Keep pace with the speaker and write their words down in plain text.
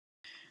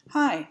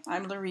Hi,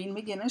 I'm Lorene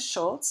McGinnis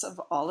Schultz of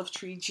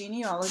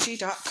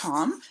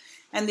olivetreegenealogy.com,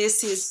 and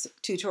this is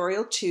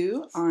tutorial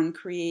 2 on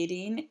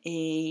creating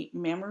a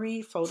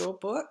memory photo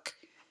book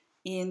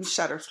in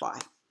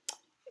Shutterfly.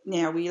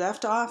 Now, we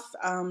left off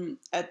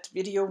at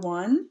video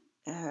 1.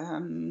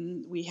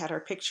 We had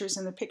our pictures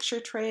in the picture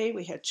tray.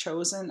 We had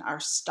chosen our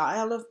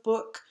style of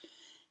book,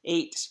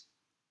 8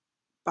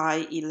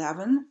 by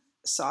 11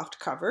 soft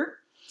cover,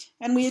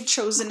 and we had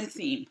chosen a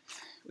theme,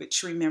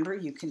 which, remember,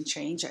 you can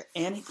change at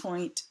any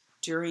point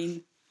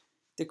during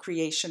the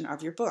creation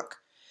of your book.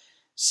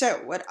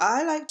 So what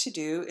I like to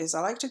do is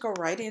I like to go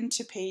right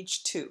into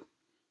page 2.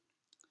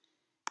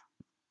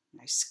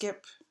 I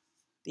skip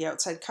the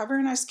outside cover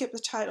and I skip the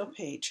title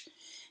page.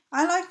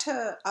 I like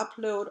to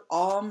upload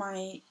all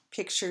my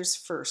pictures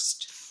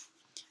first.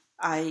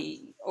 I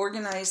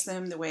organize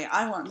them the way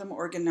I want them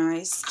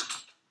organized,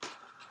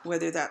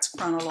 whether that's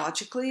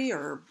chronologically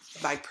or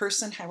by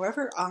person,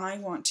 however I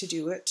want to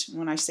do it.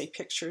 When I say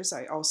pictures,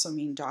 I also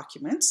mean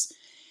documents.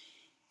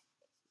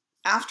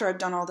 After I've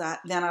done all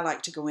that, then I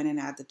like to go in and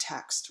add the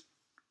text.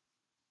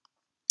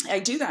 I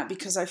do that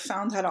because I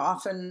found that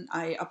often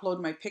I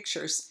upload my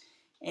pictures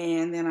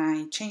and then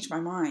I change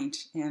my mind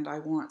and I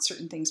want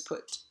certain things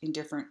put in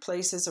different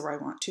places, or I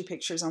want 2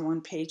 pictures on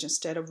one page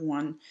instead of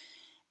 1,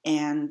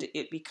 and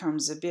it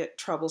becomes a bit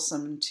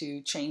troublesome to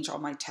change all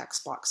my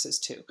text boxes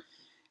too.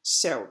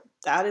 So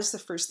that is the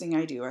first thing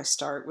I do. I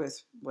start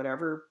with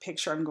whatever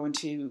picture I'm going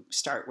to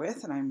start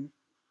with, and I'm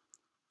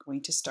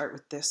going to start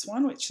with this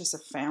one, which is a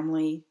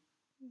family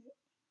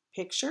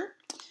picture.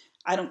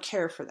 I don't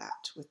care for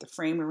that with the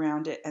frame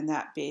around it and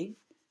that big.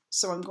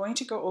 So I'm going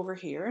to go over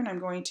here and I'm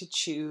going to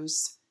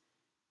choose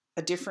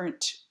a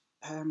different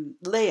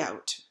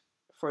layout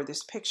for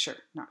this picture.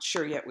 Not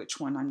sure yet which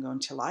one I'm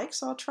going to like,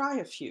 so I'll try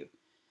a few.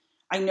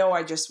 I know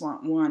I just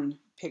want one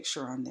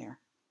picture on there.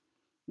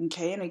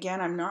 Okay, and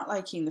again, I'm not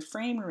liking the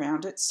frame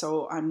around it,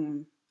 so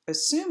I'm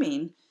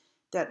assuming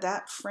that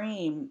that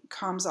frame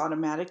comes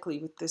automatically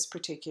with this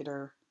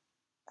particular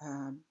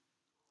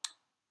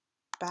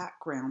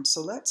background.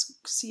 So let's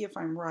see if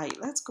I'm right.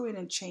 Let's go in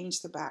and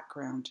change the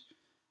background.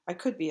 I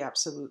could be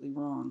absolutely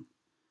wrong.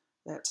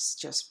 Let's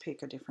just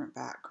pick a different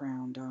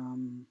background.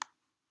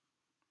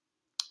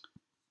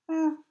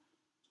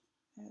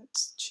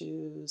 Let's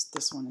choose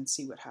this one and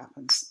see what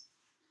happens.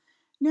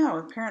 No,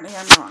 apparently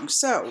I'm wrong.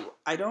 So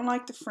I don't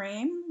like the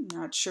frame.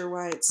 Not sure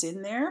why it's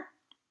in there.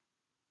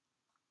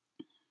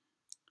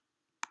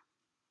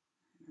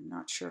 I'm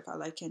not sure if I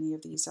like any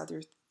of these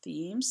other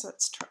themes.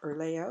 Let's try, or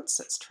layouts.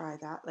 Let's try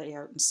that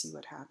layout and see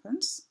what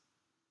happens.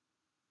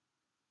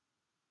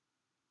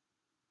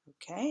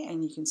 Okay,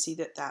 and you can see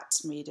that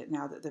that's made it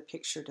now that the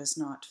picture does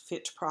not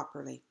fit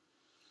properly.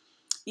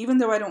 Even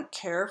though I don't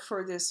care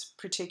for this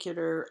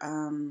particular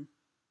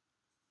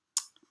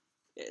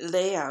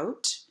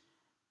layout,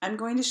 I'm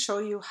going to show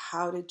you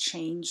how to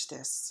change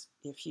this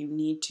if you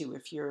need to,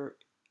 if you're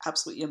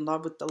absolutely in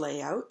love with the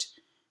layout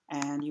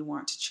and you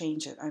want to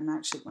change it. I'm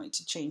actually going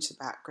to change the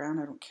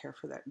background. I don't care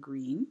for that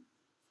green.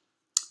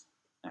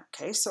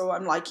 Okay, so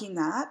I'm liking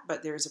that,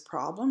 but there's a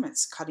problem.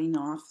 It's cutting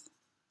off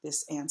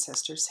this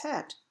ancestor's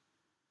head.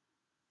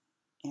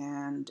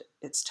 And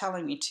it's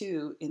telling me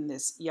too in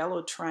this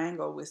yellow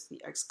triangle with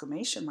the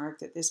exclamation mark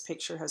that this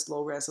picture has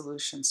low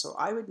resolution. So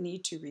I would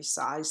need to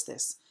resize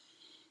this.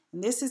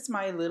 And this is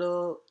my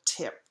little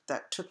tip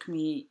that took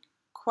me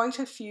quite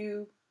a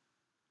few,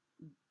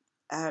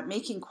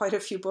 making quite a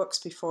few books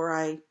before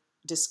I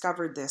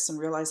discovered this and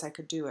realized I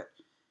could do it.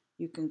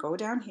 You can go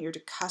down here to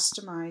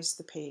customize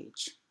the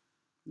page.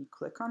 You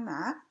click on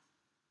that.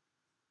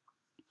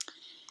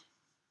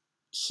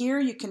 Here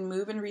you can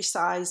move and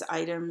resize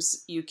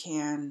items. You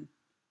can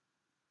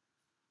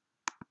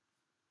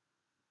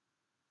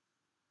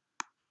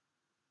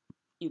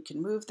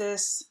move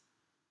this,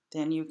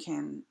 then you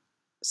can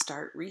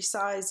start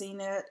resizing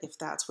it if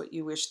that's what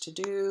you wish to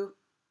do.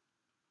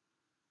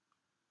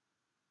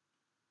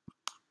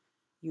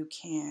 You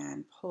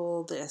can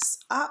pull this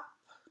up,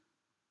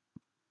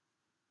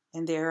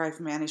 and there I've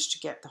managed to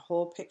get the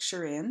whole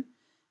picture in.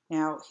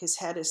 Now his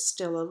head is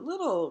still a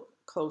little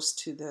close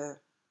to the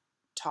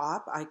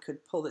top. I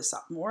could pull this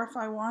up more if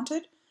I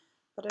wanted,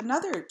 but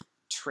another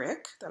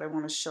trick that I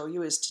want to show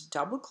you is to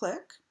double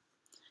click.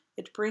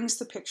 It brings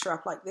the picture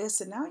up like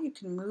this, and now you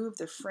can move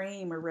the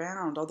frame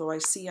around, although I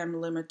see I'm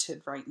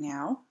limited right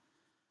now,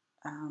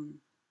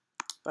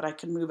 but I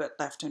can move it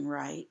left and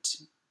right.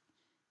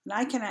 And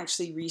I can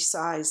actually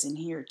resize in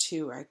here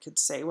too. I could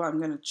say, well, I'm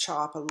going to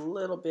chop a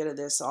little bit of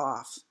this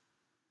off,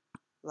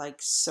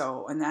 like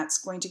so, and that's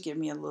going to give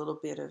me a little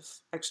bit of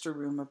extra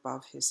room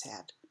above his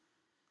head.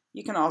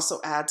 You can also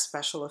add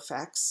special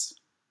effects,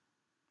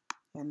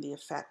 and the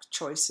effect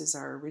choices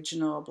are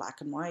original,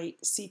 black and white,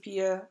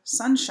 sepia,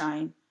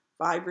 sunshine,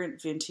 vibrant,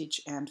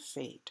 vintage, and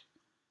fade.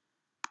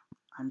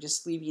 I'm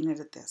just leaving it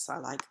at this. I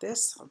like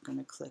this. I'm going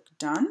to click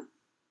done.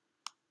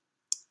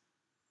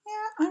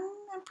 Yeah,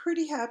 I'm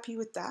pretty happy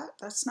with that.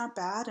 That's not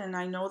bad, and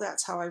I know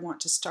that's how I want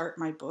to start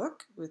my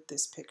book, with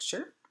this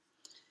picture.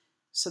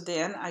 So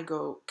then I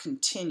go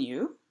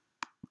continue,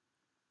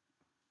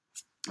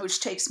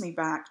 which takes me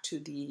back to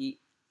the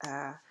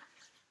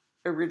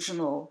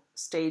original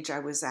stage I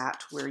was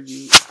at where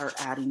you are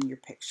adding your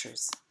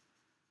pictures.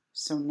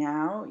 So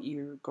now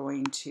we're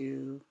going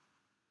to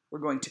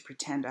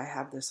pretend I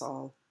have this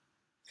all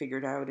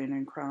figured out and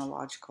in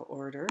chronological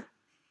order.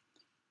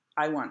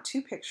 I want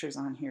 2 pictures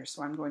on here,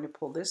 so I'm going to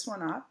pull this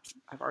one up.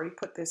 I've already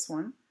put this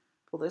one.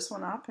 Pull this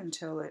one up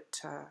until it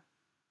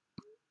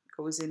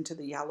goes into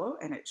the yellow,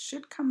 and it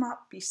should come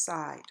up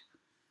beside.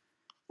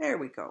 There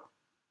we go.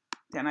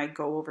 Then I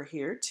go over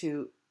here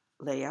to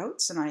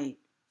layouts, and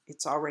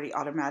it's already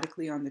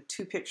automatically on the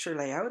 2-picture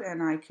layout,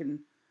 and I can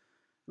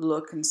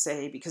look and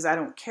say, because I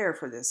don't care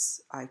for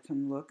this, I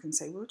can look and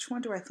say, which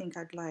one do I think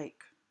I'd like?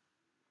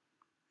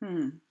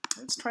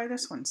 Let's try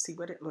this one, see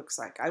what it looks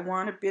like. I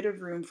want a bit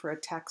of room for a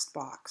text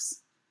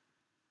box.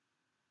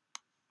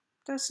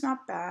 That's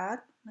not bad.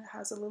 It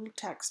has a little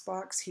text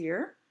box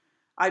here.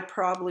 I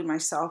probably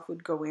myself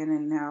would go in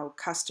and now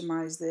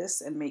customize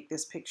this and make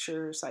this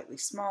picture slightly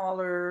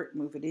smaller,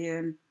 move it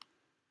in.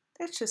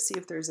 Let's just see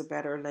if there's a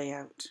better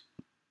layout.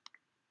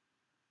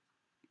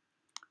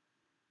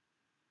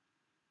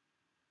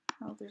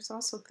 Oh, there's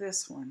also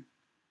this one,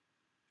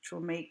 which will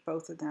make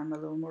both of them a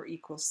little more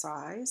equal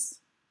size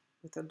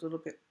with a little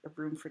bit of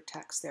room for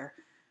text there.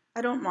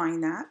 I don't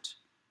mind that.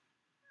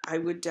 I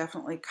would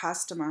definitely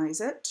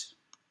customize it.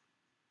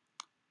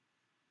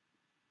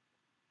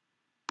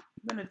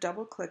 I'm going to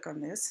double click on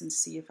this and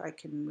see if I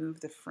can move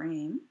the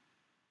frame.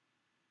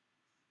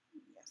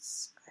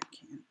 Yes, I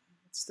can.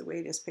 It's the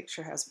way this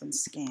picture has been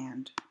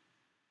scanned.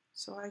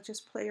 So I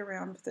just play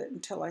around with it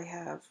until I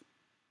have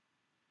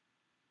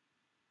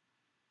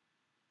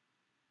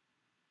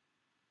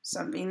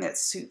something that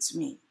suits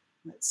me.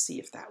 Let's see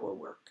if that will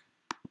work.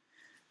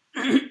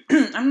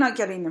 I'm not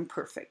getting them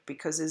perfect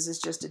because this is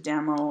just a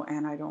demo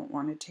and I don't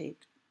want to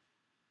take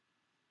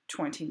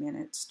 20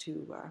 minutes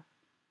to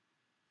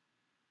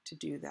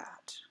do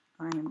that.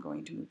 I am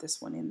going to move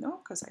this one in though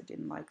because I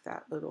didn't like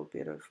that little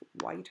bit of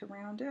white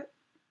around it.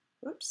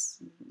 Whoops,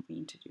 I didn't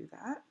mean to do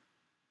that.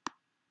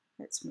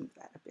 Let's move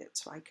that a bit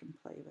so I can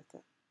play with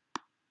it.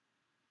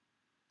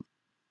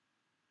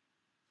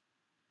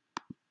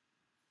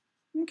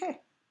 Okay.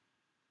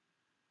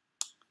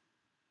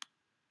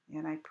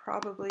 And I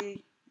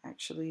probably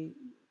actually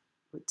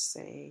would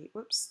say,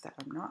 whoops, that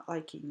I'm not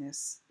liking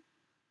this.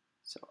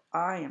 So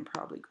I am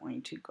probably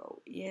going to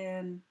go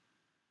in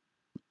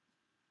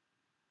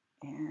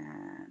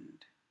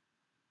and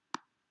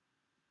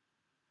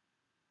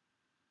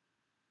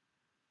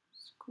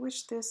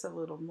squish this a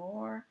little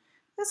more.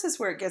 This is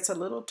where it gets a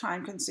little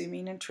time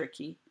consuming and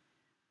tricky.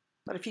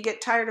 But if you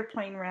get tired of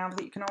playing around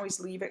with it, you can always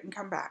leave it and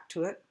come back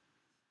to it.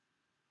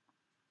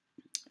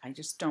 I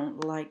just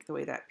don't like the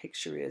way that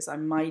picture is. I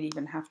might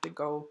even have to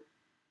go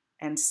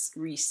and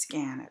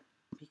rescan it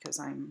because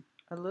I'm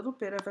a little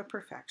bit of a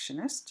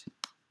perfectionist.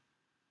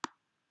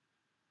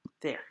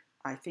 There,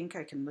 I think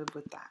I can live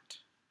with that.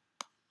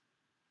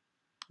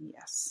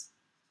 Yes.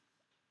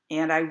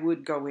 And I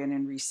would go in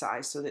and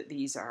resize so that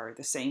these are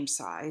the same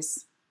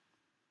size.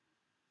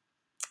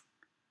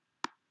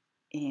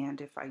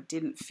 And if I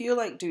didn't feel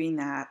like doing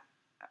that,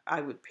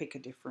 I would pick a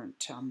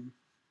different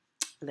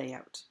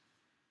layout.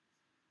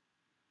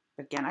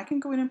 But again, I can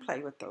go in and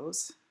play with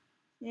those.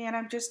 And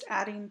I'm just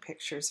adding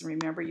pictures. And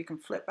remember, you can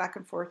flip back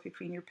and forth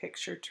between your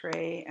picture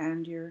tray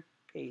and your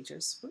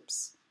pages.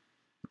 Whoops.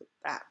 Put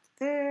that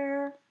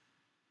there.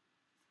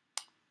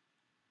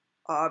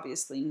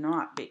 Obviously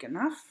not big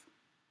enough.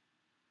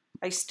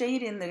 I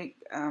stayed in the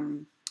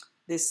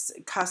this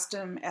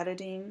custom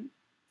editing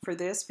for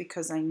this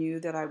because I knew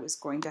that I was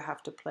going to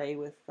have to play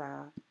with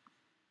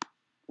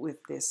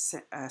this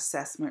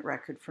assessment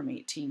record from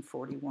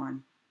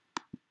 1841.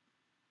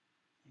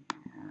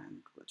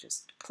 And we'll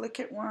just click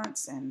it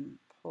once and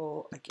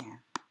pull again.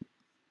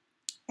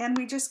 And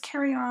we just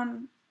carry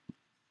on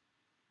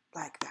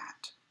like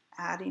that,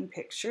 adding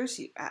pictures.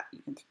 You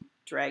can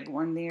drag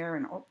one there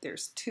and oh,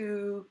 there's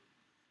 2.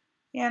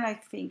 And I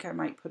think I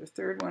might put a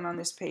 3rd one on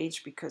this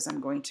page because I'm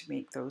going to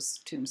make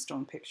those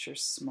tombstone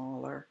pictures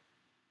smaller.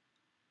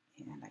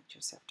 And I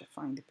just have to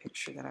find the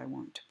picture that I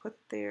want to put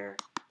there,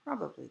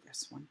 probably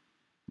this one.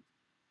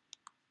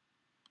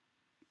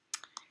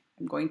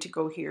 I'm going to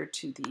go here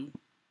to the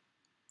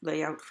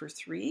layout for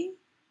 3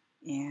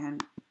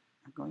 and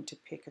I'm going to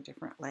pick a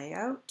different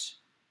layout.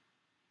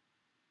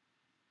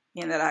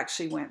 And that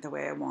actually went the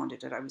way I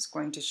wanted it. I was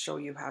going to show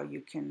you how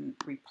you can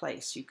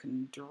replace. You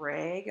can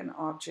drag an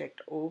object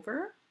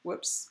over,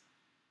 whoops,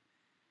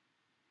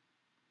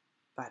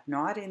 but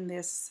not in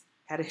this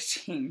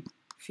editing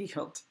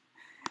field.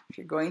 If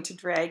you're going to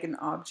drag an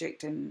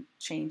object and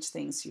change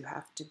things, you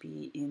have to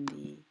be in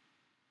the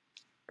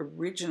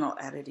original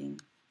editing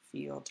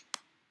field.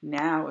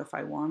 Now, if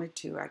I wanted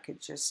to, I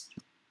could just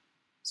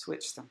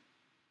switch them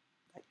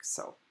like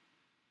so.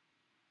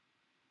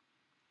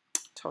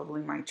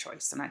 Totally my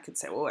choice. And I could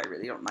say, oh, I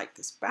really don't like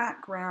this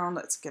background.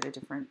 Let's get a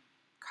different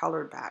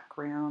color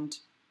background.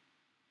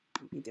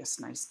 Maybe this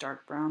nice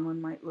dark brown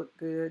one might look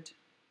good.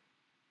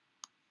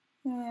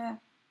 Yeah,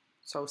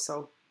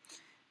 so-so.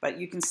 But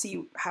you can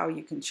see how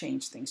you can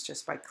change things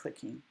just by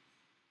clicking.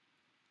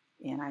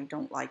 And I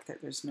don't like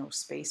that there's no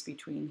space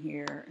between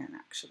here, and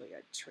actually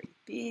I'd trade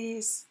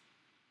these.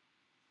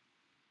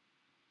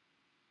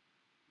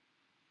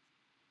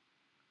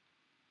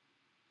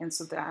 And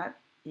so that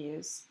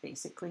is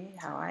basically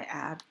how I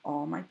add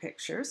all my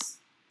pictures.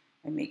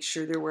 I make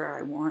sure they're where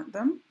I want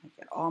them. I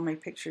get all my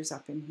pictures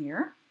up in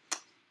here.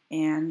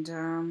 And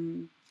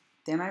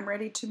then I'm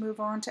ready to move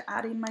on to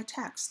adding my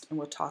text. And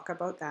we'll talk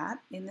about that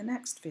in the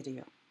next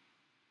video.